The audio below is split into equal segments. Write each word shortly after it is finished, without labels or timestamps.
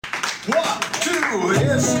1, 2,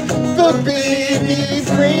 it's The B.D.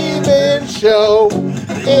 Freeman Show.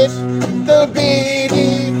 It's the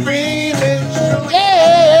B.D. Freeman Show.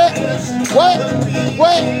 Yeah. What?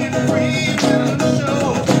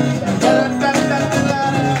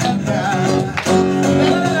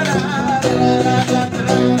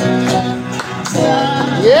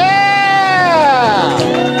 Yeah!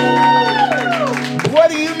 What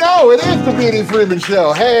do you know? It is the B.D. Freeman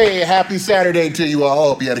Show. Hey, happy Saturday to you all.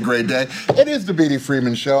 Hope you had a great day. It is the B.D.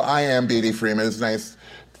 Freeman Show. I am B.D. Freeman. It's nice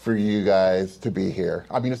for you guys to be here.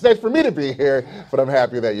 I mean, it's nice for me to be here, but I'm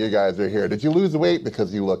happy that you guys are here. Did you lose weight?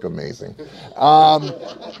 Because you look amazing.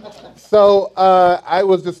 So I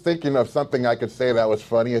was just thinking of something I could say that was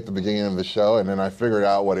funny at the beginning of the show, and then I figured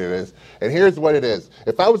out what it is. And here's what it is.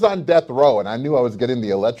 If I was on death row and I knew I was getting the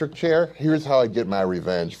electric chair, here's how I'd get my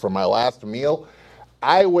revenge. For my last meal,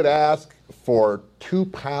 I would ask for 2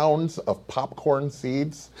 pounds of popcorn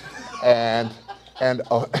seeds and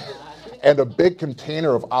a big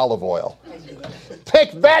container of olive oil.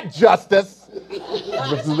 Take that, Justice!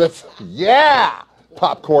 Yeah!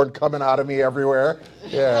 Popcorn coming out of me everywhere.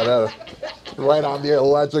 Yeah, right on the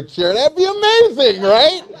electric chair. That'd be amazing,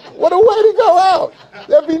 right? What a way to go out.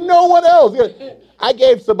 There'd be no one else. I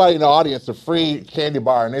gave somebody in the audience a free candy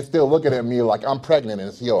bar, and they still looking at me like I'm pregnant and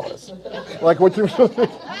it's yours. Like, what you...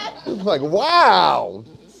 It's like, wow.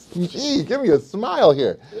 Gee, give me a smile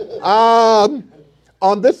here.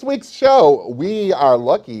 On this week's show, we are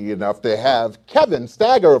lucky enough to have Kevin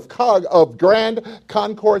Stagger of Grand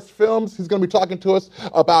Concourse Films. He's going to be talking to us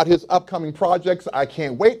about his upcoming projects. I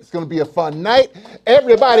can't wait. It's going to be a fun night.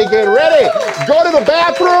 Everybody get ready. Go to the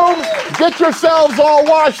bathroom. Get yourselves all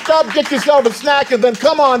washed up. Get yourself a snack, and then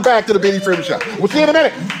come on back to the B.D. Freeman Show. We'll see you in a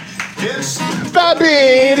minute. It's the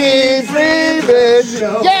B.D. Freeman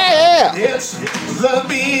Show. Yeah! It's the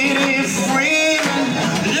B.D. Freeman.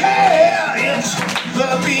 Yeah! It's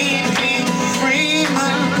the B.D.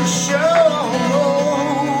 Freeman Show.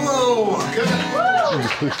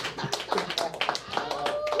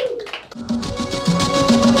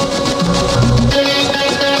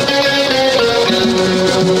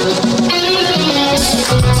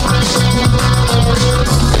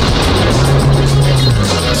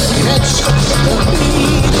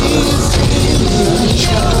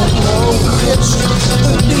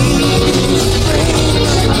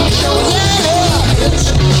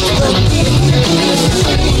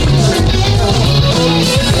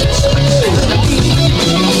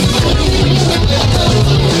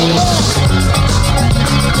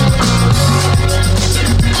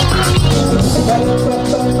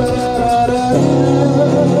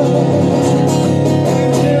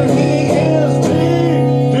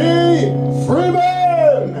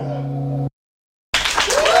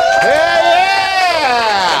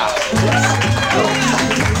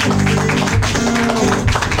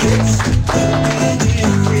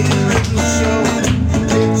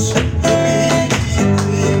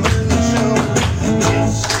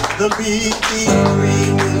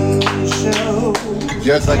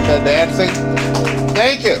 Just like that dancing.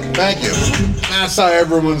 Thank you. That's how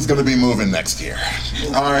everyone's going to be moving next year.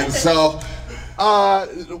 All right, so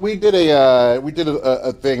we did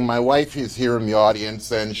a thing. My wife is here in the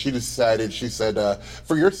audience, and she said,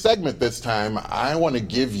 for your segment this time, I want to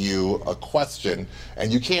give you a question,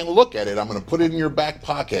 and you can't look at it. I'm going to put it in your back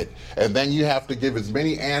pocket, and then you have to give as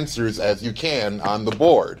many answers as you can on the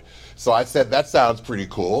board. So I said, that sounds pretty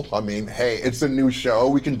cool. I mean, hey, it's a new show.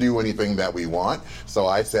 We can do anything that we want. So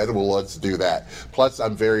I said, well, let's do that. Plus,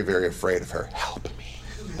 I'm very, very afraid of her. Help me.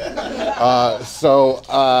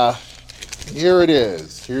 Here it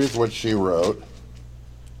is. Here's what she wrote.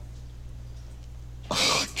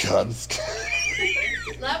 Oh, God.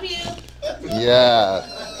 Love you.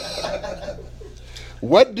 Yeah.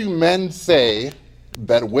 What do men say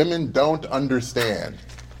that women don't understand?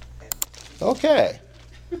 Okay.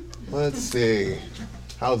 Let's see.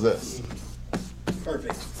 How's this?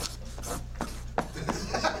 Perfect.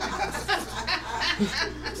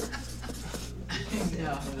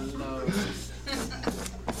 No.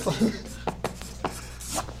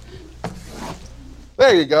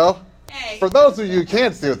 There you go. Hey. For those of you who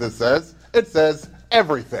can't see what this says, it says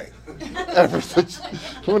everything. Everything.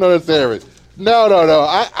 Who knows everything? No.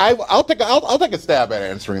 I'll take a stab at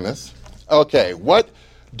answering this. Okay, what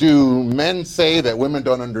do men say that women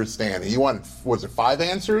don't understand? You want, was it 5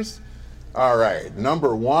 answers? All right.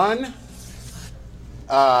 Number 1,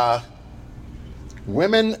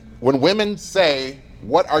 when women say,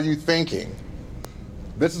 "What are you thinking?"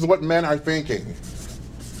 This is what men are thinking.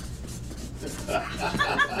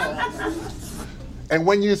 And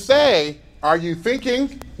when you say, Are you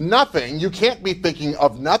thinking nothing? You can't be thinking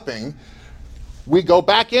of nothing. We go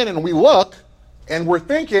back in and we look, and we're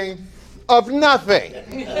thinking of nothing.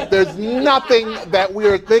 There's nothing that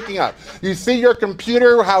we're thinking of. You see your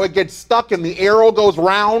computer, how it gets stuck and the arrow goes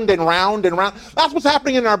round and round and round? That's what's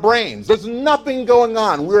happening in our brains. There's nothing going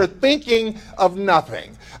on. We're thinking of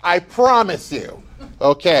nothing. I promise you.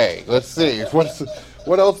 Okay, let's see.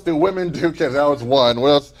 What else do women do? Okay, that was one. What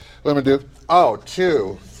else do women do? Oh,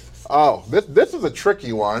 two. Oh, this is a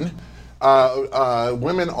tricky one.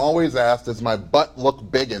 Women always ask, does my butt look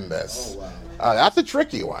big in this? Oh, wow. That's a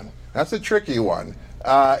tricky one. That's a tricky one.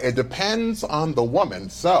 It depends on the woman.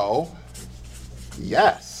 So,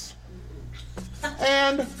 yes.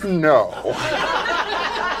 And no.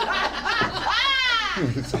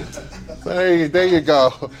 There you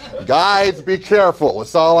go. Guys, be careful.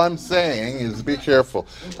 That's all I'm saying is be careful.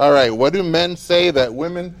 All right, what do men say that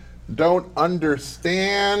women don't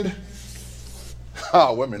understand?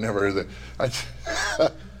 Oh, women never heard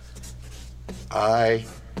that. I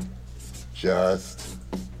just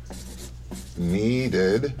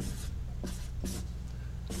needed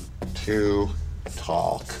to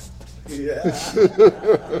talk. Yeah.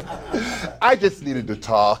 I just needed to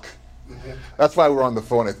talk. That's why we're on the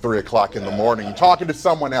phone at 3 o'clock in the morning talking to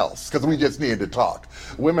someone else, because we just needed to talk.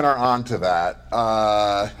 Women are on to that.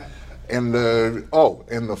 And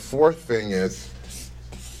the fourth thing is,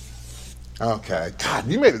 okay, God,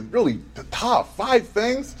 you made it really tough. 5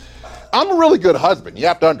 things. I'm a really good husband. You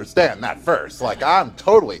have to understand that first. Like, I'm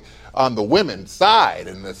totally on the women's side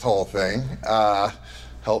in this whole thing.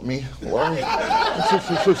 Help me, Lord. Let's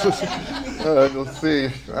see.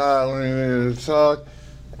 Let me talk.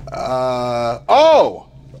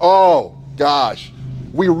 Gosh.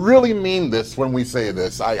 We really mean this when we say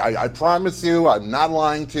this. I promise you, I'm not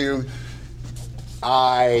lying to you.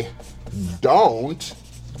 I don't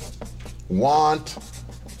want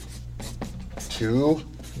to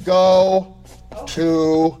go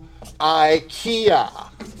to IKEA.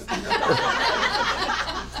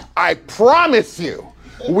 I promise you,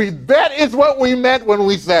 that is what we meant when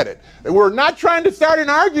we said it. We're not trying to start an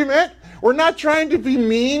argument. We're not trying to be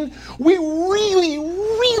mean. We really,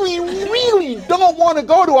 really, really don't want to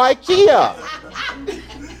go to IKEA.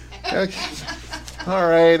 Okay. All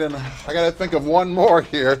right, and I got to think of one more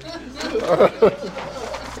here.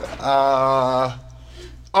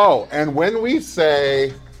 And when we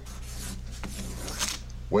say,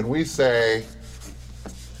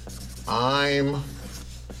 I'm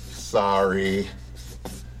sorry,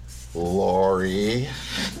 Lori.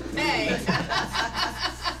 Hey.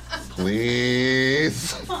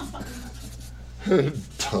 Please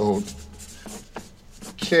don't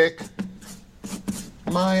kick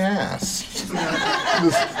my ass.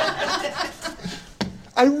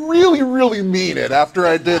 I really, really mean it after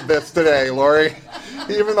I did this today, Lori.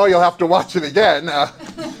 Even though you'll have to watch it again.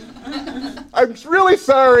 I'm really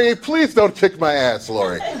sorry. Please don't kick my ass,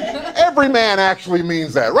 Lori. Every man actually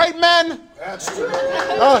means that. Right, men? That's true.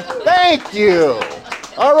 Thank you.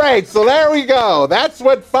 All right, so there we go. That's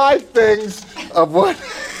what 5 things of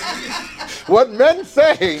what men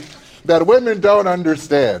say that women don't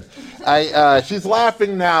understand. She's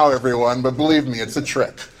laughing now, everyone, but believe me, it's a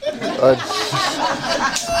trick.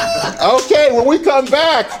 Okay, when we come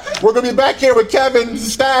back, we're going to be back here with Kevin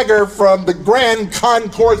Stagger from the Grand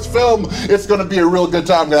Concourse Film. It's going to be a real good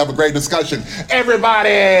time. We're going to have a great discussion. Everybody,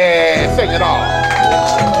 sing it all.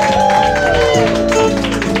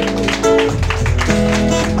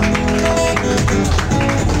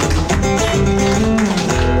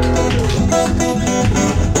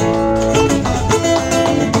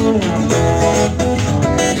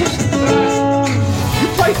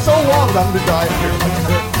 So long, I'm to die here.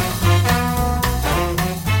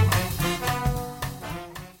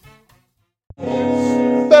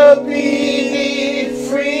 The B.B.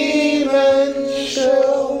 Freeman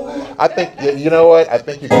Show. I think, you know what? I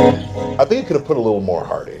think you could have put a little more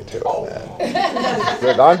heart into it,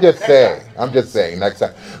 man. I'm just saying, next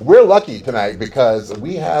time. We're lucky tonight because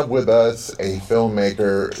we have with us a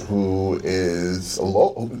filmmaker who is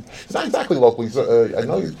local. He's not exactly local. I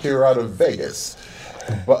know you're here out of Vegas.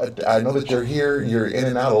 But I know that you're here, you're in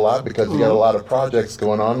and out a lot because you got a lot of projects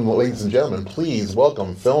going on. Ladies and gentlemen, please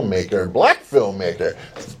welcome filmmaker, black filmmaker.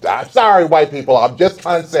 I'm sorry, white people, I'm just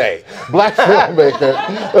trying to say, black filmmaker,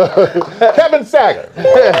 Kevin Stagger.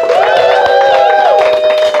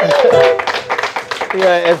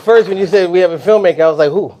 Yeah, at first when you said we have a filmmaker, I was like,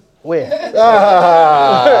 who? Where?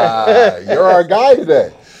 You're our guy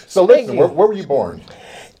today. So listen, where were you born?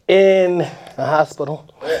 In a hospital.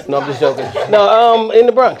 No, I'm just joking. No, in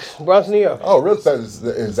the Bronx, New York. Oh, really?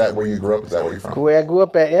 Is that where you grew up? Is that where you're from? Where I grew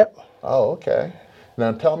up at, yep. Oh, okay.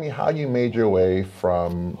 Now tell me how you made your way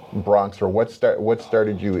from Bronx, or what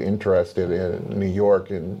started you interested in New York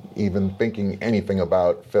and even thinking anything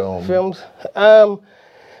about film? Films.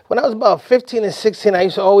 When I was about 15 and 16, I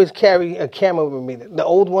used to always carry a camera with me. The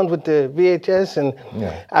old ones with the VHS, and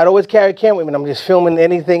Yeah. I'd always carry a camera with me. And I'm just filming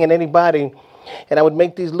anything and anybody. And I would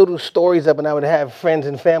make these little stories up, and I would have friends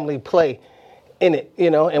and family play in it,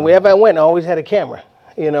 And wherever I went, I always had a camera,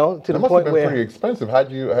 to That the must point have been where. pretty expensive.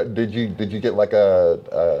 Did you get like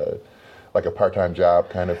a part-time job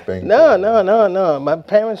kind of thing? No. My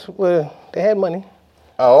parents they had money.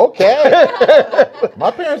 Oh, okay.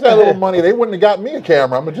 My parents had a little money. They wouldn't have got me a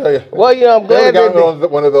camera. I'm gonna tell you. Well, I'm They would glad have they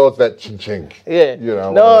got one of those that chink. Yeah.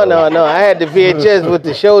 No. No. I had the VHS with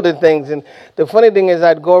the shoulder things. And the funny thing is,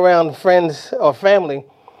 I'd go around friends or family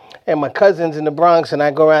and my cousins in the Bronx, and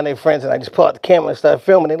I'd go around their friends, and I just pull out the camera and start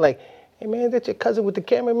filming. They're like, hey, man, is that your cousin with the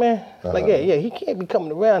camera, man? Like, yeah, he can't be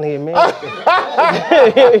coming around here, man.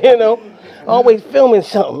 Always filming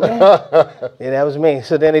something, man. Yeah, that was me.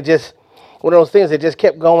 So then it just, one of those things that just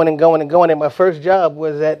kept going and going and going. And my first job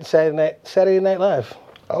was at Saturday Night Live.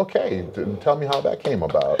 Okay, tell me how that came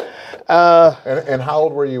about. And how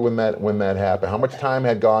old were you when that happened? How much time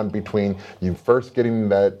had gone between you first getting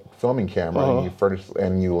that filming camera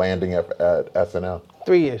and you landing at SNL?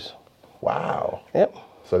 3 years. Wow. Yep.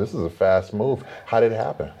 So this is a fast move. How did it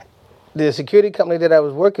happen? The security company that I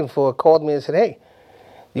was working for called me and said, hey,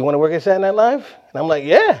 you want to work at Saturday Night Live? And I'm like,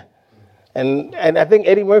 yeah. And I think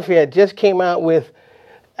Eddie Murphy had just came out with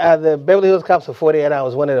the Beverly Hills Cops for 48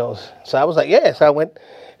 Hours, one of those. So I was like, yeah. So I went,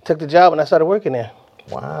 took the job, and I started working there.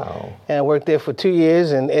 Wow. And I worked there for 2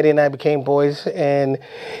 years, and Eddie and I became boys. And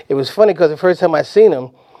it was funny because the first time I seen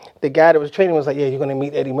him, the guy that was training was like, yeah, you're going to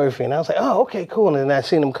meet Eddie Murphy. And I was like, oh, okay, cool. And then I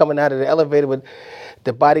seen him coming out of the elevator with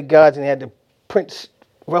the bodyguards, and he had the Prince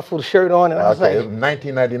ruffled shirt on. And I was like,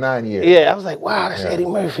 1999 year. yeah, I was like, wow, that's Eddie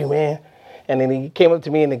Murphy, man. And then he came up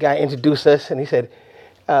to me, and the guy introduced us, and he said,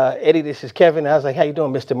 Eddie, this is Kevin. And I was like, how you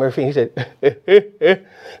doing, Mr. Murphy? And he said,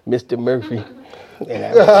 Mr. Murphy. And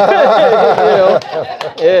I was,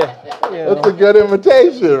 That's a good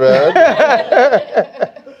invitation, man.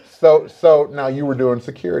 So now you were doing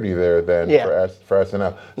security there then for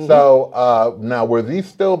SNL. Mm-hmm. So now were these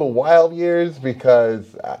still the wild years?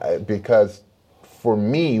 Because for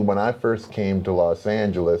me, when I first came to Los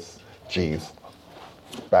Angeles,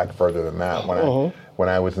 back further than that, when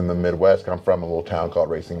I was in the Midwest, I'm from a little town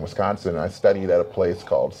called Racine, Wisconsin, and I studied at a place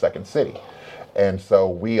called Second City. And so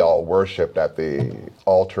we all worshipped at the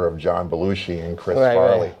altar of John Belushi and Chris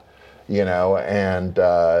Farley, and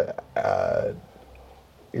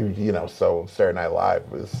so Saturday Night Live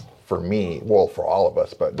was, for me, well, for all of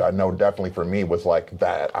us, but I know definitely for me was like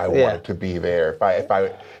that. I wanted to be there. If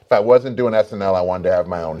I wasn't doing SNL, I wanted to have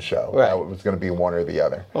my own show. Right. It was going to be one or the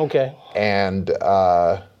other. Okay. And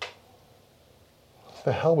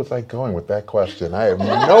the hell was I going with that question? I have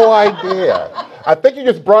no idea. I think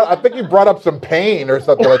you brought up some pain or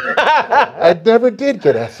something like that. I never did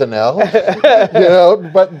get SNL,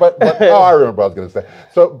 but I remember what I was going to say.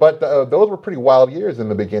 So, but those were pretty wild years in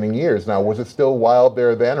the beginning years. Now, was it still wild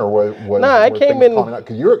there then, or was I came in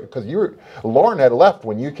because Lauren had left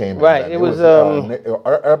when you came in. Right. Then. It was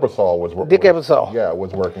Ebersol was working. Dick Ebersol. Yeah,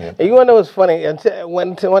 was working. And you want to know what's funny?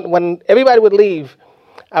 When everybody would leave,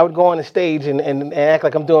 I would go on the stage and act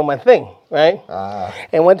like I'm doing my thing, right?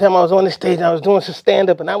 And one time I was on the stage and I was doing some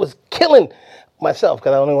stand-up and I was killing myself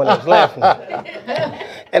because I was the only one that was laughing.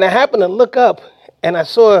 And I happened to look up and I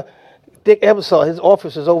saw Dick Ebersol, his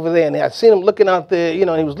office was over there, and I seen him looking out there,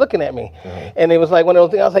 and he was looking at me. Mm-hmm. And it was like one of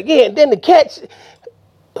those things, I was like, yeah, and then the catch,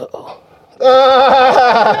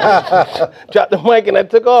 dropped the mic and I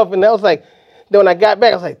took off, and I was like, then when I got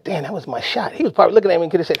back, I was like, damn, that was my shot. He was probably looking at me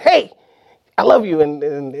and could have said, hey, I love you, and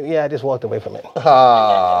I just walked away from it.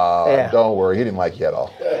 Don't worry, he didn't like you at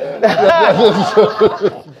all.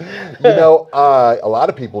 A lot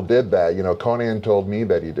of people did that. Conan told me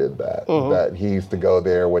that he did that. Mm-hmm. That he used to go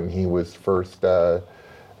there when he was first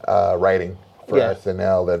writing for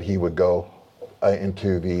SNL. That he would go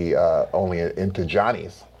into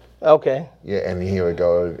Johnny's. Okay. Yeah, and he would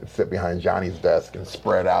go sit behind Johnny's desk and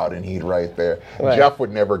spread out, and he'd write there. Right. Jeff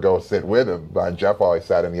would never go sit with him. Jeff always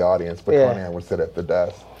sat in the audience, but Conan would sit at the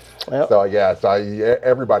desk. Yep. So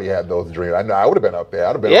everybody had those dreams. I know I would have been up there.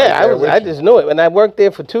 I'd have been. Right there I just knew it, and I worked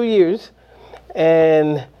there for 2 years,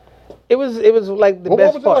 and it was like the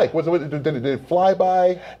best part. What was it like? Did it fly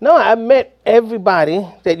by? No, I met everybody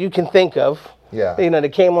that you can think of. Yeah.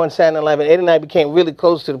 That came on Saturday Night Live, and Ed and I became really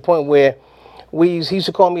close to the point where he used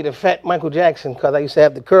to call me the fat Michael Jackson because I used to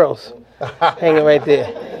have the curls hanging right there,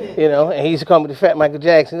 and he used to call me the fat Michael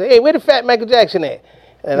Jackson. Hey, where the fat Michael Jackson at?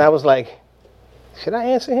 And I was like, should I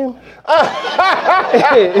answer him?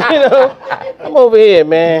 I'm over here,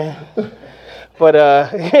 man. But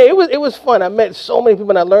it was fun. I met so many people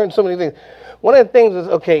and I learned so many things. One of the things was,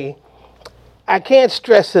 okay, I can't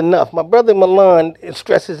stress enough. My brother Milan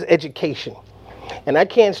stresses education. And I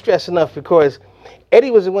can't stress enough because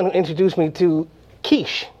Eddie was the one who introduced me to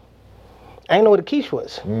quiche. I didn't know what a quiche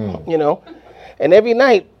was, And every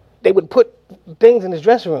night they would put things in his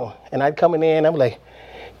dressing room. And I'd come in there and I'm like,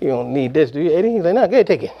 you don't need this, do you, Eddie? He's like, no, go ahead,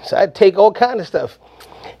 take it. So I'd take all kind of stuff.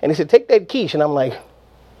 And he said, take that quiche. And I'm like,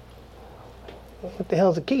 what the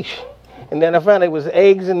hell's a quiche? And then I found it was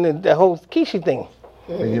eggs and the whole quiche thing.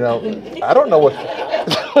 I don't know what's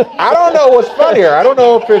funnier. I don't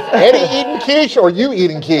know if it's Eddie eating quiche or you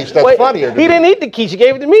eating quiche. That's funnier. He didn't eat the quiche. He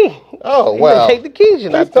gave it to me. Oh, well. He said, take the quiche.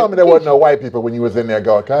 And please tell me there wasn't no white people when you was in there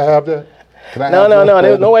going, can I have that? Can I have No.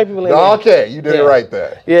 There was no white people in there. Okay, you did it right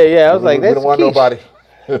there. Yeah. I was like, that's we don't want quiche. nobody.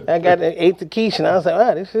 I ate the quiche and I was like,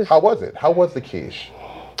 wow, this is... How was it? How was the quiche?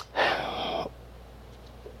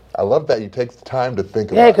 I love that you take the time to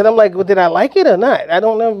think about it. Yeah, because I'm like, well, did I like it or not? I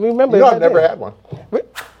don't remember. I've never had one.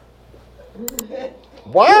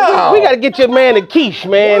 Wow. We got to get your man a quiche,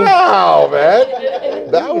 man. Wow,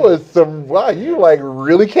 man. That was you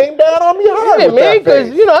really came down on me hard with man, that face.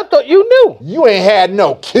 because, I thought you knew. You ain't had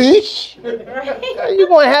no quiche. You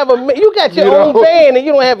going to have you got your own band and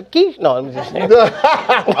you don't have a quiche? No, I'm just saying.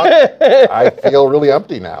 I feel really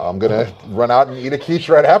empty now. I'm going to run out and eat a quiche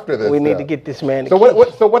right after this. We need to get this man a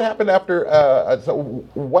quiche. So what happened after,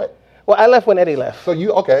 what? Well, I left when Eddie left. So where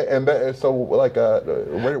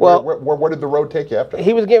did the road take you after?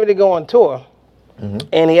 He was getting ready to go on tour. Mm-hmm.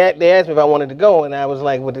 And they asked me if I wanted to go, and I was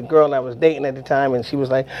like with the girl I was dating at the time, and she was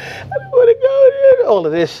like, I want to go, all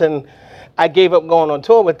of this, and I gave up going on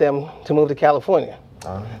tour with them to move to California.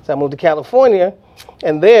 Uh-huh. So I moved to California,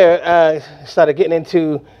 and there I started getting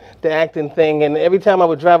into the acting thing, and every time I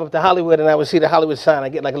would drive up to Hollywood and I would see the Hollywood sign, I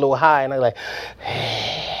get like a little high, and I was like,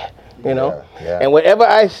 Yeah. And whenever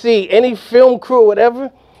I see any film crew or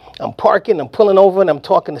whatever, I'm parking, I'm pulling over, and I'm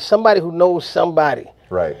talking to somebody who knows somebody.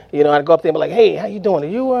 Right. I'd go up there and be like, hey, how you doing? Are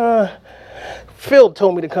you, Phil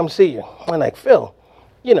told me to come see you. I'm like, Phil,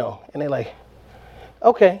 and they're like,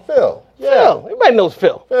 okay. Phil. Yeah. Phil. Everybody knows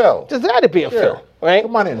Phil. Phil. Just got to be a Phil, right?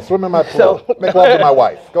 Come on in, swim in my pool. Make love to my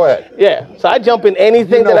wife. Go ahead. Yeah. So I jump in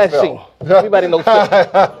anything that I see. Everybody knows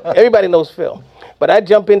Phil. Everybody knows Phil. But I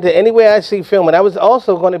jump into anywhere I see film. And I was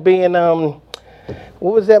also going to be in, what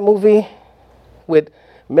was that movie with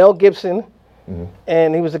Mel Gibson,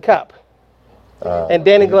 and he was a cop. And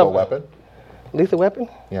Danny Glover. Lethal Weapon? Lethal Weapon?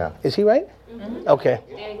 Yeah. Is he right? Mm-hmm. Okay.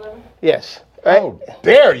 Danny Glover? Yes. Right? How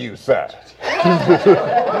dare you, sir?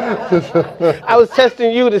 I was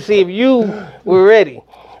testing you to see if you were ready.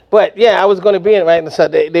 But yeah, I was going to be in it, right? And so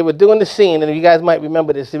they were doing the scene, and you guys might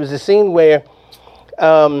remember this. It was a scene where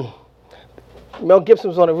Mel Gibson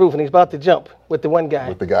was on the roof, and he's about to jump with the one guy.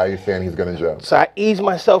 With the guy who's saying he's going to jump. So I ease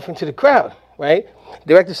myself into the crowd, right?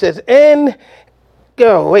 Director says, and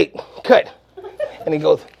go, wait, cut. And he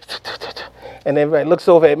goes, and everybody looks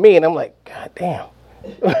over at me, and I'm like, God damn,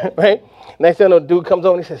 right? Next thing I know, the dude comes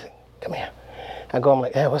over, and he says, come here. I'm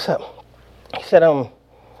like, hey, what's up? He said,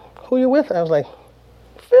 who you with? I was like,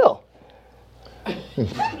 Phil.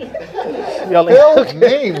 Phil's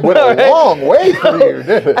name went a long way for you,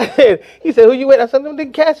 didn't it? He said, who you with? I said, I'm the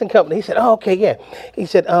casting company. He said, oh, okay, yeah. He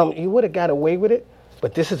said, you would have got away with it,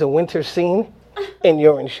 but this is a winter scene, and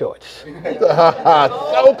you're in shorts.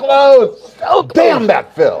 So close. So close. Damn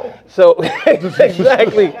that Phil. So,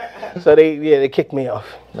 exactly. So they kicked me off.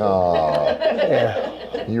 Oh.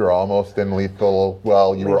 Yeah. You were almost in Lethal.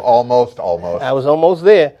 Well, you were almost. I was almost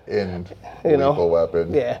there. In Lethal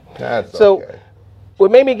Weapon. Yeah. That's so, okay. What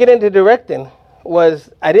made me get into directing was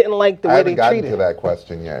I didn't like the way they treated. I haven't gotten to that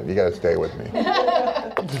question yet. You got to stay with me.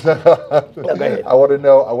 No, go ahead. I want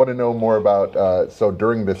to know more about. So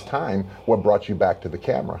during this time, what brought you back to the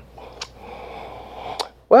camera?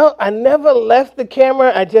 Well, I never left the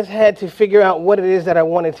camera. I just had to figure out what it is that I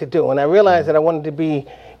wanted to do, and I realized that I wanted to be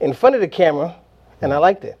in front of the camera, and I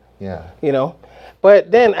liked it. Yeah. But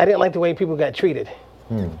then I didn't like the way people got treated.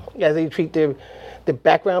 As they treat the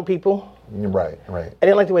background people. Right. I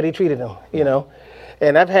didn't like the way they treated them,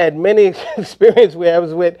 And I've had many experiences where I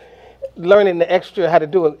was with learning the extra, how to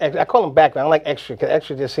do it. I call them background. I like extra, because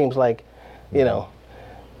extra just seems like, no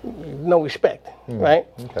respect, right?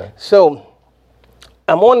 Okay. So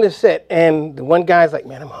I'm on this set, and the one guy's like,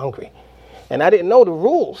 man, I'm hungry. And I didn't know the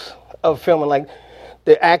rules of filming, like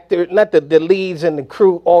the actor, not the leads and the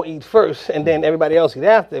crew all eat first, and then everybody else eat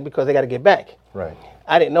after because they got to get back. Right.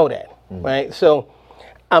 I didn't know that, right? So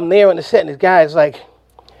I'm there on the set, and this guy's like,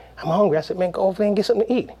 I'm hungry. I said, man, go over there and get something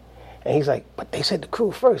to eat. And he's like, but they said the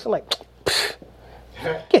crew first. I'm like, pfft,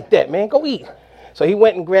 get that, man, go eat. So he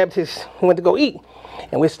went and he went to go eat.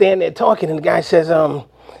 And we're standing there talking, and the guy says,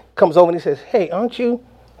 comes over and he says, hey, aren't you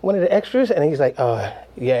one of the extras? And he's like,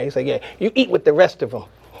 yeah. He's like, yeah, you eat with the rest of them.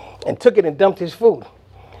 And took it and dumped his food.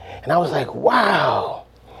 And I was like, wow,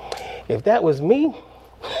 if that was me,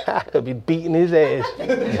 I could be beating his ass.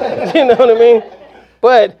 You know what I mean?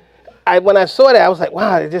 But when I saw that, I was like,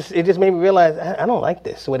 wow, it just made me realize I don't like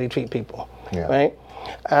this, the way they treat people, right?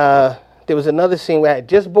 There was another scene where I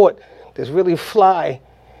just bought this really fly,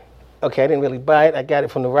 okay, I didn't really buy it, I got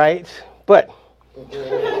it from the Rights, but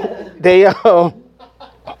they, let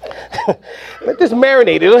this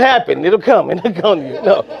marinate, it'll happen, it'll come to you,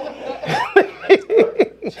 no.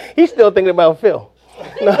 He's still thinking about Phil.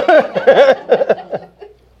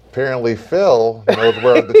 Apparently Phil knows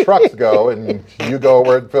where the trucks go, and you go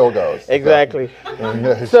where Phil goes. Exactly.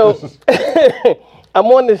 So I'm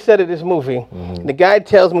on the set of this movie. Mm-hmm. The guy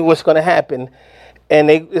tells me what's going to happen, and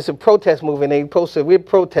it's a protest movie, and we're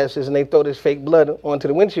protesters, and they throw this fake blood onto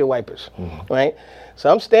the windshield wipers, right? So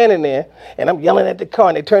I'm standing there, and I'm yelling at the car,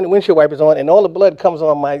 and they turn the windshield wipers on, and all the blood comes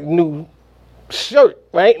on my new shirt,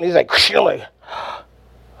 right? And he's like,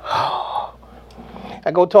 I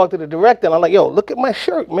go talk to the director, and I'm like, yo, look at my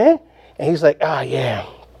shirt, man. And he's like, yeah.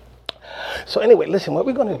 So anyway, listen, what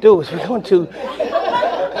we're going to do is we're going to...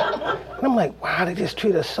 And I'm like, wow, they just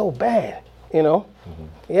treat us so bad, you know?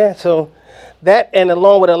 Mm-hmm. Yeah, so that, and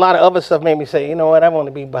along with a lot of other stuff, made me say, you know what, I want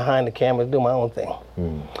to be behind the camera, do my own thing,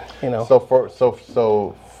 you know? So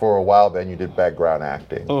for a while then, you did background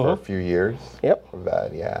acting for a few years? Yep. Of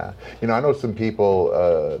that, yeah. You know, I know some people,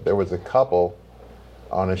 there was a couple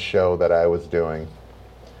on a show that I was doing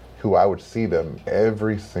who I would see them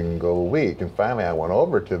every single week. And finally I went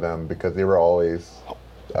over to them because they were always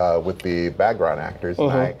with the background actors.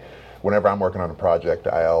 And whenever I'm working on a project,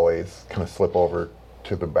 I always kind of slip over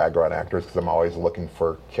to the background actors because I'm always looking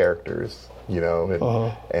for characters, you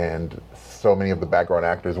know, and so many of the background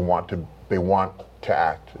actors want to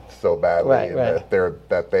act so badly,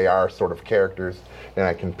 that they are sort of characters, and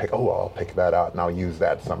I can I'll pick that out and I'll use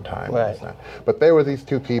that sometime. Right. But there were these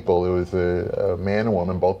two people. It was a man and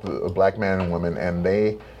woman, both a black man and woman, and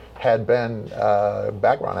they had been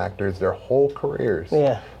background actors their whole careers.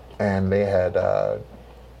 Yeah. And they had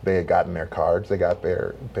gotten their cards. They got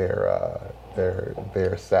their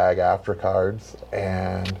SAG-AFTRA cards,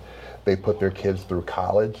 and they put their kids through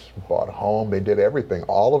college, bought a home. They did everything,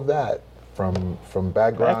 all of that from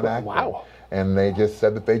background acting. Wow. And they just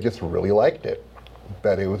said that they just really liked it.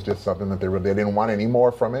 That it was just something that they didn't want any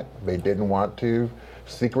more from it. They didn't want to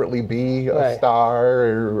secretly be a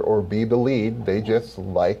star or be the lead. They just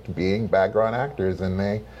liked being background actors, and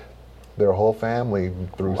their whole family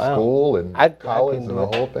through school and college and the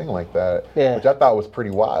whole thing like that, which I thought was pretty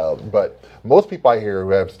wild. But most people I hear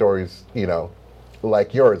who have stories, you know,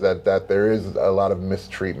 like yours, that there is a lot of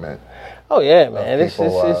mistreatment. Oh yeah, man, it's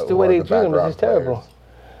the way they treat them. It's just terrible.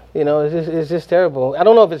 You know, it's just terrible. I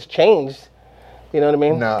don't know if it's changed. You know what I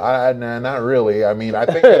mean? No, not really. I mean, I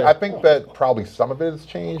think that probably some of it has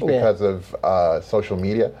changed because of social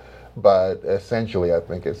media, but essentially, I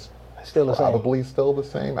think it's still the probably still the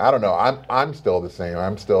same. I don't know. I'm still the same.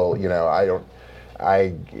 I'm still, you know,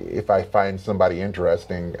 if I find somebody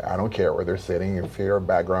interesting, I don't care where they're sitting. If you're a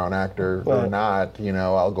background actor or not, you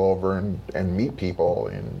know, I'll go over and meet people.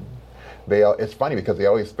 And it's funny because they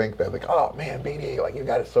always think that, like, oh man, BD, like you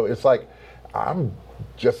got it. So it's like I'm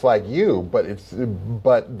just like you, but it's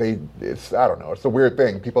I don't know. It's a weird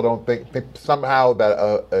thing. People don't think somehow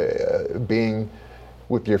that being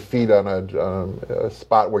with your feet on a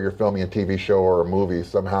spot where you're filming a TV show or a movie,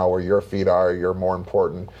 somehow where your feet are, you're more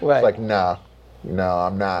important. Right. It's like, no,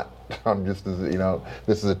 I'm not. I'm just, you know,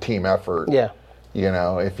 this is a team effort. Yeah. You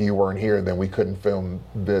know, if you weren't here, then we couldn't film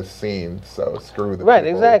this scene. So screw the people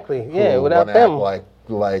exactly. Yeah, without them.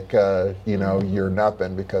 Like you know, you're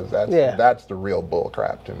nothing, because that's the real bull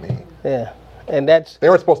crap to me. Yeah. And they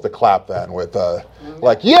were supposed to clap then with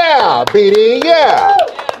like, yeah, BD, yeah,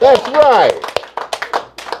 that's right.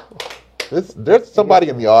 There's somebody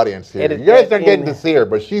in the audience here. You guys aren't getting to see her,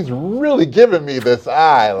 but she's really giving me this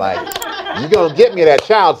eye, like, you're gonna get me that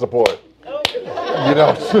child support. You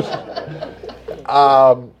know.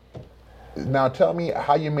 Now tell me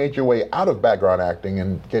how you made your way out of background acting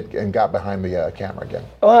and got behind the camera again.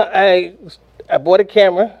 Well, I bought a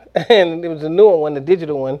camera, and it was a newer one, the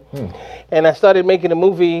digital one, and I started making a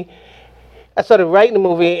movie. I started writing the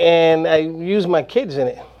movie, and I used my kids in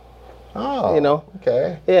it. Oh, you know.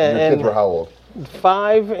 Okay. Yeah. Your kids were how old?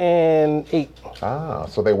 5 and 8. Ah,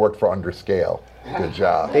 so they worked for Under Scale. Good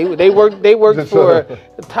job. They worked for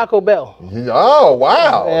Taco Bell. Oh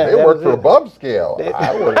wow! Yeah, they that worked was for it. Bubscale.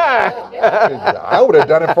 I would have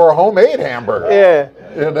done it for a homemade hamburger. Yeah,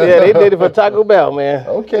 they did it for Taco Bell, man.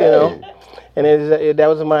 Okay. You know, and that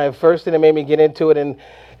was my first thing that made me get into it, and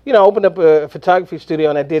I opened up a photography studio,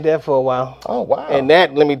 and I did that for a while. Oh wow! And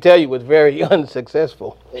that, let me tell you, was very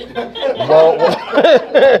unsuccessful. Tell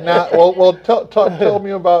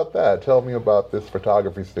me about that. Tell me about this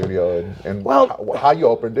photography studio and how you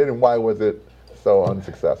opened it and why was it so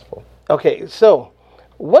unsuccessful? Okay, so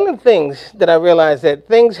one of the things that I realized that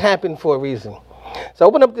things happen for a reason. So I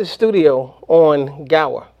opened up this studio on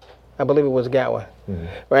Gower. I believe it was Gower,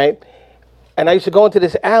 right? And I used to go into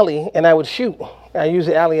this alley and I would shoot. I used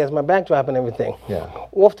the alley as my backdrop and everything. Yeah.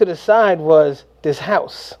 Off to the side was this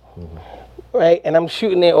house, right? And I'm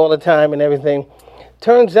shooting there all the time and everything.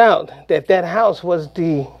 Turns out that house was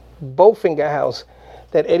the Bowfinger house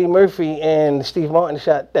that Eddie Murphy and Steve Martin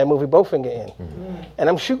shot that movie Bowfinger in. And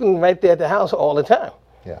I'm shooting right there at the house all the time.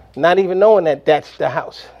 Yeah. Not even knowing that that's the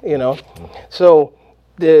house, So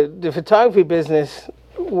the photography business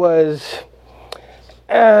was,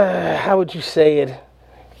 how would you say it?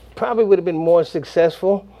 Probably would have been more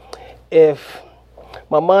successful if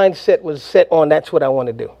my mindset was set on that's what I want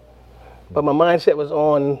to do. But my mindset was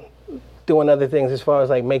on doing other things as far as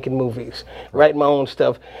like making movies, writing my own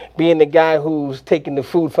stuff, being the guy who's taking the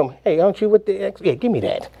food from, hey, aren't you with the ex? Yeah, give me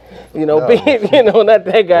that. Being, not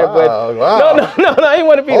that guy, but no, I didn't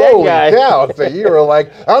want to be that guy. Cow. So you were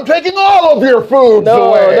like, I'm taking all of your foods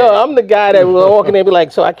away. No, I'm the guy that will walk in and be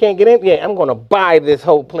like, so I can't get in? Yeah, I'm going to buy this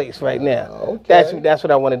whole place right now. Okay. That's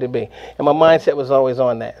what I wanted to be. And my mindset was always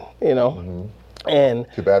on that, And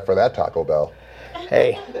too bad for that Taco Bell.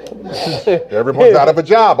 Hey. Everyone's out of a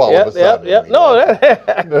job all of a sudden. Yep. No,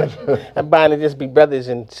 I'm buying to just be brothers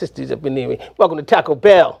and sisters up in there. Welcome to Taco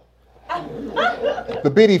Bell.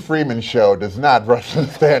 The B.D. Freeman Show does not rush the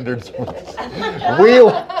standards.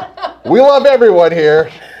 We love everyone here.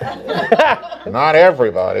 Not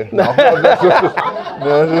everybody. No,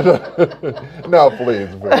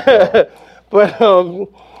 please. But so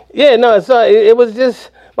it was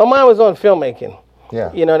just, my mind was on filmmaking. Yeah.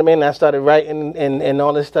 You know what I mean? I started writing and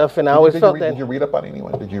all this stuff, and I always felt that. Did you read up on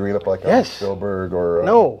anyone? Did you read up like yes. Spielberg or?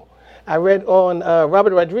 No, I read on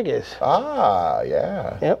Robert Rodriguez. Ah,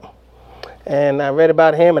 yeah. Yep. And I read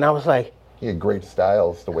about him, and I was like, he had great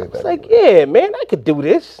styles. The way that. It's like, yeah, man, I could do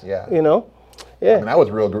this. Yeah. Yeah. I mean, that was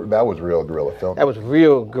real guerrilla filmmaking. That was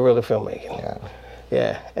real guerrilla filmmaking. Yeah.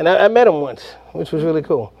 Yeah, and I met him once, which was really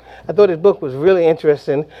cool. I thought his book was really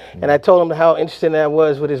interesting, and I told him how interested I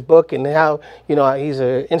was with his book and how, he's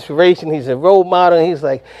an inspiration, he's a role model, and he's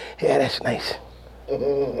like, yeah, that's nice.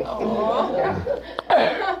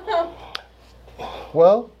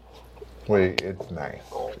 Well, wait, it's nice.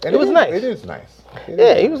 And it was nice. It is nice.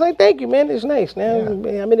 He was like, thank you, man, it's nice. Now, I'm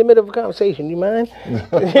in the middle of a conversation, you mind? And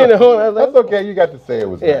I was like, that's okay, you got to say it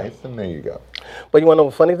was nice, and there you go. But you want to know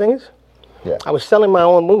what the funny thing is? Yeah. I was selling my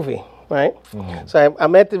own movie, right? So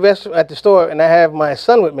I'm at the restaurant, at the store, and I have my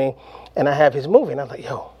son with me, and I have his movie, and I'm like,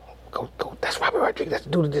 yo, go, that's Robert Rodriguez, that's the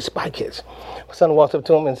dude that did Spy Kids. My son walks up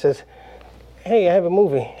to him and says, hey, I have a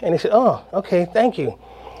movie. And he said, oh, okay, thank you.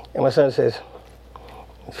 And my son says,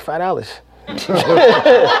 it's $5.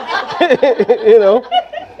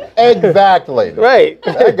 Exactly. Right.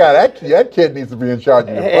 That kid needs to be in charge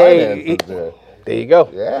of your finances there. There you go.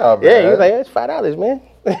 Yeah, man. Yeah, he was like, it's $5, man.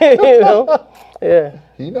 Yeah.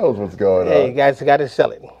 He knows what's going on. Hey, you guys got to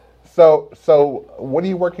sell it. So what are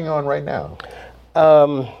you working on right now?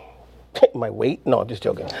 My weight? No, I'm just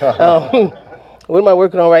joking. What am I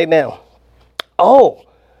working on right now? Oh,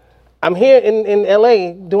 I'm here in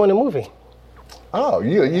LA doing a movie. Oh,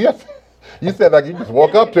 you said like you just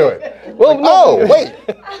woke up to it. Well, wait,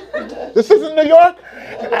 this isn't New York?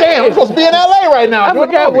 Damn, I'm supposed to be in LA right now. I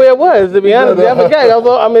forgot where it was, to be honest. I forgot.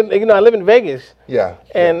 I live in Vegas. Yeah.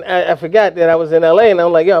 And I forgot that I was in LA, and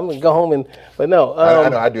I'm like, I'm going to go home but no. I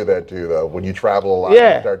know, I do that too, though. When you travel a lot,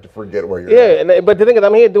 you start to forget where you're at. Yeah, but the thing is,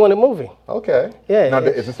 I'm here doing a movie. Okay. Yeah. Now,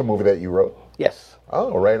 is this a movie that you wrote? Yes.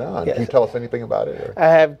 Oh, right on. Yes. Can you tell us anything about it? Or? I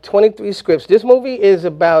have 23 scripts. This movie is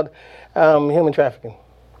about human trafficking.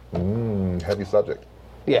 Heavy subject.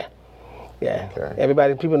 Yeah. Yeah.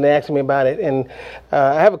 Okay. People ask me about it, and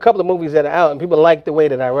I have a couple of movies that are out, and people like the way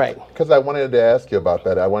that I write. Because I wanted to ask you about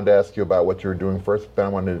that. I wanted to ask you about what you were doing first, then I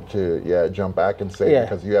wanted to jump back and say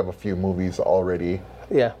because you have a few movies already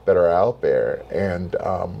that are out there, and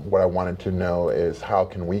what I wanted to know is how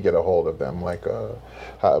can we get a hold of them, like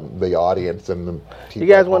how the audience and the people. You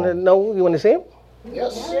guys want to know? You want to see them?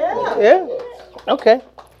 Yes. Yeah. Okay.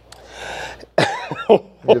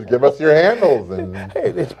 Just give us your handles, and, Hey,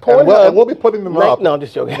 it's and Pornhub. we'll be putting them up. No, I'm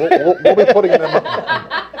just joking. We'll be putting them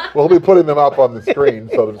up. We'll be putting them up on the screen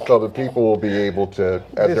so the people will be able to,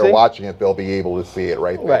 as You they're see? watching it, they'll be able to see it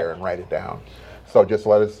right there Right. and write it down. So just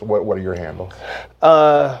let us. What are your handles?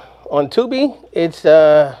 On Tubi, it's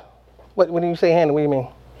what do you say handle? What do you mean?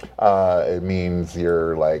 It means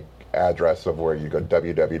your like address of where you go.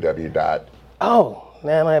 www. Oh,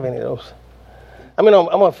 man, I don't have any of those. I mean, I'm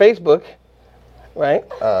on Facebook, right?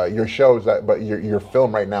 Your shows, but your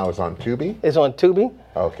film right now is on Tubi. It's on Tubi.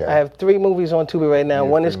 Okay. I have 3 movies on Tubi right now. You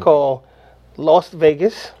have One is 3 called Lost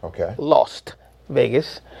Vegas. Okay. Lost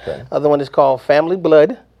Vegas. Okay. Other one is called Family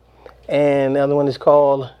Blood, and the other one is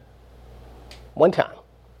called One Time.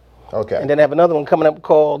 Okay. And then I have another one coming up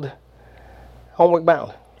called Homeward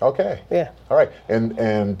Bound. Okay. Yeah. All right.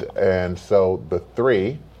 And so the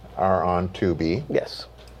 3 are on Tubi. Yes.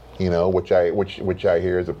 You know, which I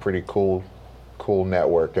hear is a pretty cool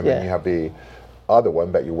network, and then Yeah. you have the other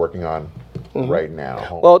one that you're working on right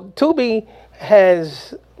now. Well, Tubi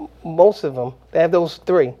has most of them. They have those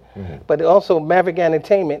 3. But also Maverick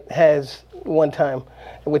Entertainment has One Time,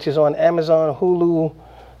 which is on Amazon, Hulu,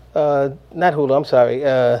 not Hulu, I'm sorry,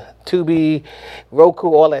 Tubi, Roku,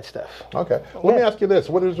 all that stuff. Okay. Let me Yeah. ask you this: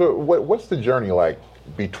 what's the journey like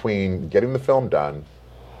between getting the film done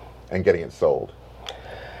and getting it sold?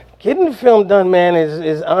 Getting the film done, man,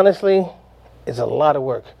 is honestly, is a lot of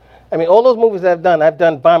work. I mean, all those movies I've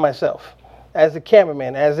done by myself. As a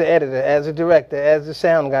cameraman, as an editor, as a director, as a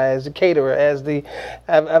sound guy, as a caterer,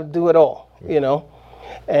 I do it all, you know.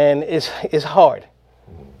 And it's hard,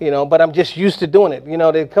 you know, but I'm just used to doing it. You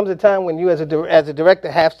know, there comes a time when you as a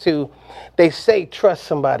director have to, they say, trust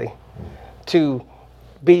somebody to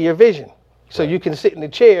be your vision. So you can sit in the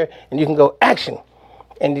chair and you can go, action.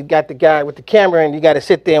 And you got the guy with the camera and you got to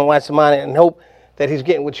sit there and watch him on it and hope that he's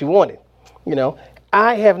getting what you wanted, you know.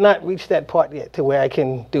 I have not reached that part yet to where I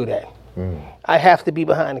can do that. I have to be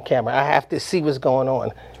behind the camera. I have to see what's going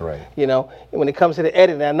on. Right. You know, and when it comes to the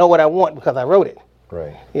editing, I know what I want because I wrote it.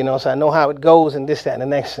 Right. You know, so I know how it goes and this, that, and the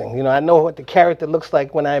next thing. You know, I know what the character looks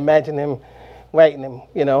like when I imagine him writing him,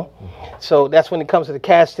 you know. So that's when it comes to the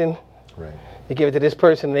casting. Right. You give it to this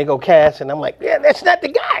person and they go cast, and I'm like, yeah, that's not the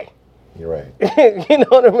guy. You're right. You know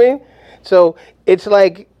what I mean? So it's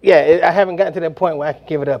like, yeah, I haven't gotten to that point where I can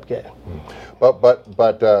give it up yet.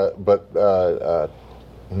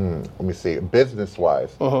 Let me see.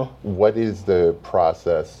 Business-wise, what is the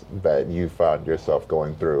process that you found yourself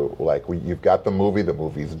going through? Like, you've got the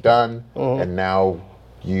movie's done, and now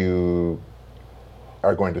you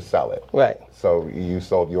are going to sell it. Right. So you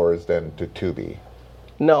sold yours then to Tubi.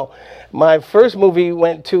 No, my first movie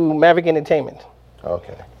went to Maverick Entertainment.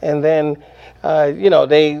 Okay. And then, you know,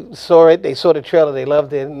 they saw it, they saw the trailer, they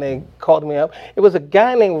loved it, and they called me up. It was a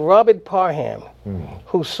guy named Robert Parham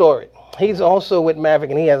who saw it. He's also with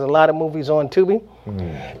Maverick, and he has a lot of movies on Tubi.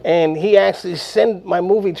 And he actually sent my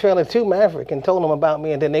movie trailer to Maverick and told them about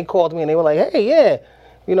me, and then they called me and they were like, hey, yeah,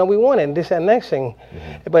 you know, we want it, and this, that, next thing.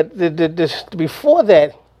 But before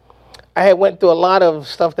that, I had went through a lot of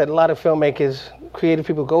stuff that a lot of filmmakers, creative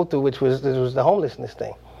people go through, which was the homelessness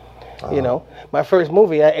thing. You know, my first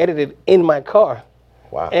movie I edited in my car.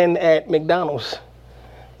 Wow. And at McDonald's.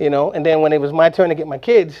 You know, and then when it was my turn to get my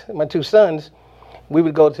kids, my 2 sons, we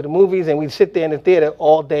would go to the movies and we'd sit there in the theater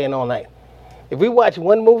all day and all night. If we watched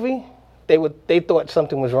one movie, they thought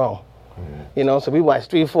something was wrong. You know, so we watched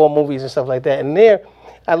 3 or 4 movies and stuff like that. And there,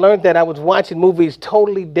 I learned that I was watching movies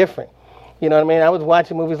totally different. You know what I mean? I was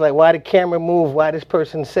watching movies like why the camera moved, why this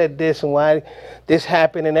person said this, and why this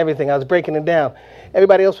happened and everything. I was breaking it down.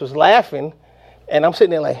 Everybody else was laughing, and I'm sitting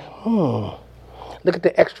there like, look at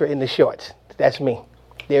the extra in the shorts. That's me.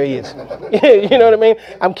 There he is. You know what I mean?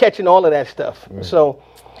 I'm catching all of that stuff. So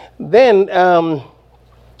then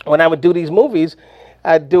when I would do these movies,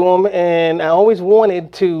 I'd do them, and I always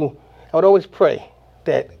wanted to, I would always pray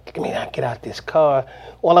that, get out this car.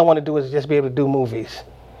 All I want to do is just be able to do movies.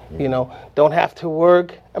 You know, don't have to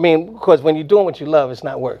work. I mean, because when you're doing what you love, it's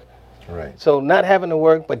not work. Right. So not having to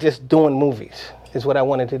work, but just doing movies is what I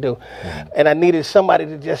wanted to do. And I needed somebody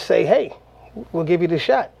to just say, hey, we'll give you the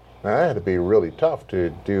shot. Now, that had to be really tough to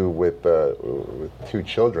do with 2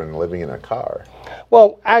 children living in a car.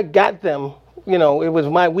 Well, I got them, you know, it was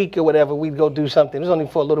my week or whatever, we'd go do something. It was only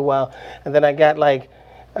for a little while. And then I got like,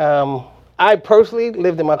 I personally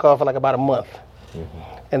lived in my car for like about a month.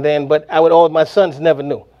 And then, but all my sons never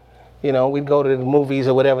knew. You know, we'd go to the movies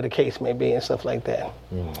or whatever the case may be and stuff like that.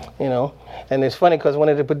 You know, and it's funny because one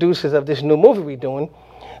of the producers of this new movie we're doing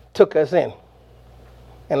took us in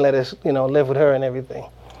and let us, you know, live with her and everything.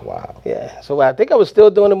 Wow. Yeah. So I think I was still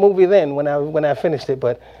doing the movie then when I finished it,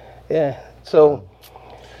 but yeah, So,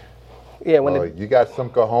 yeah, when Well, you got some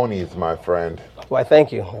cojones, my friend. why,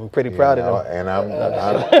 thank you. I'm pretty proud of them. And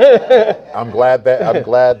I'm glad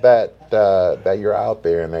that you're out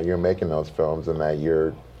there and that you're making those films and that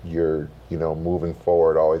you're moving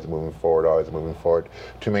forward, always moving forward.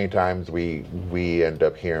 Too many times we end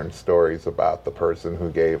up hearing stories about the person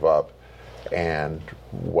who gave up and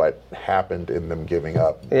what happened in them giving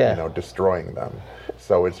up, destroying them.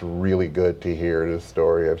 So it's really good to hear the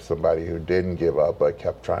story of somebody who didn't give up but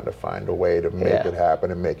kept trying to find a way to make it happen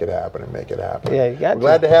and make it happen and make it happen. Yeah, you got I'm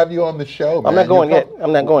glad to have you on the show, man. I'm not going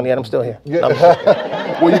yet. I'm still here. Yeah.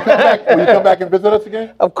 Will you come back and visit us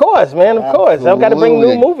again? Of course, man. Of course. I've got to bring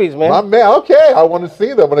new movies, man. My man, okay. I want to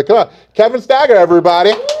see them when they come out. Kevin Stagger,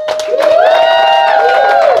 everybody.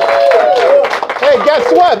 Hey,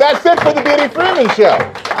 guess what? That's it for the Beauty Freeman Show.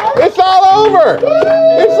 It's all over.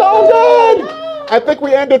 It's all done. I think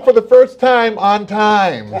we ended for the first time on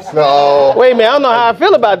time. So wait a minute, I don't know how I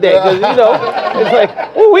feel about that because it's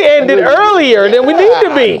like we ended earlier than we need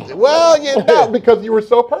to be. Well, because you were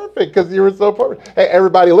so perfect. Hey,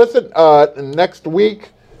 everybody, listen. Next week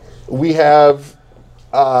we have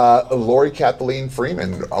Lori Kathleen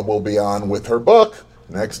Freeman will be on with her book.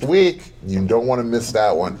 Next week, you don't want to miss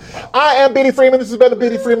that one. I am Beauty Freeman. This has been the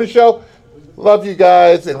Beauty Freeman Show. Love you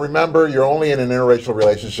guys, and remember, you're only in an interracial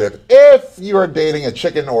relationship if you are dating a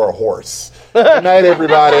chicken or a horse. Good night,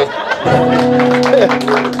 everybody.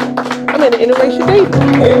 I'm in an interracial date.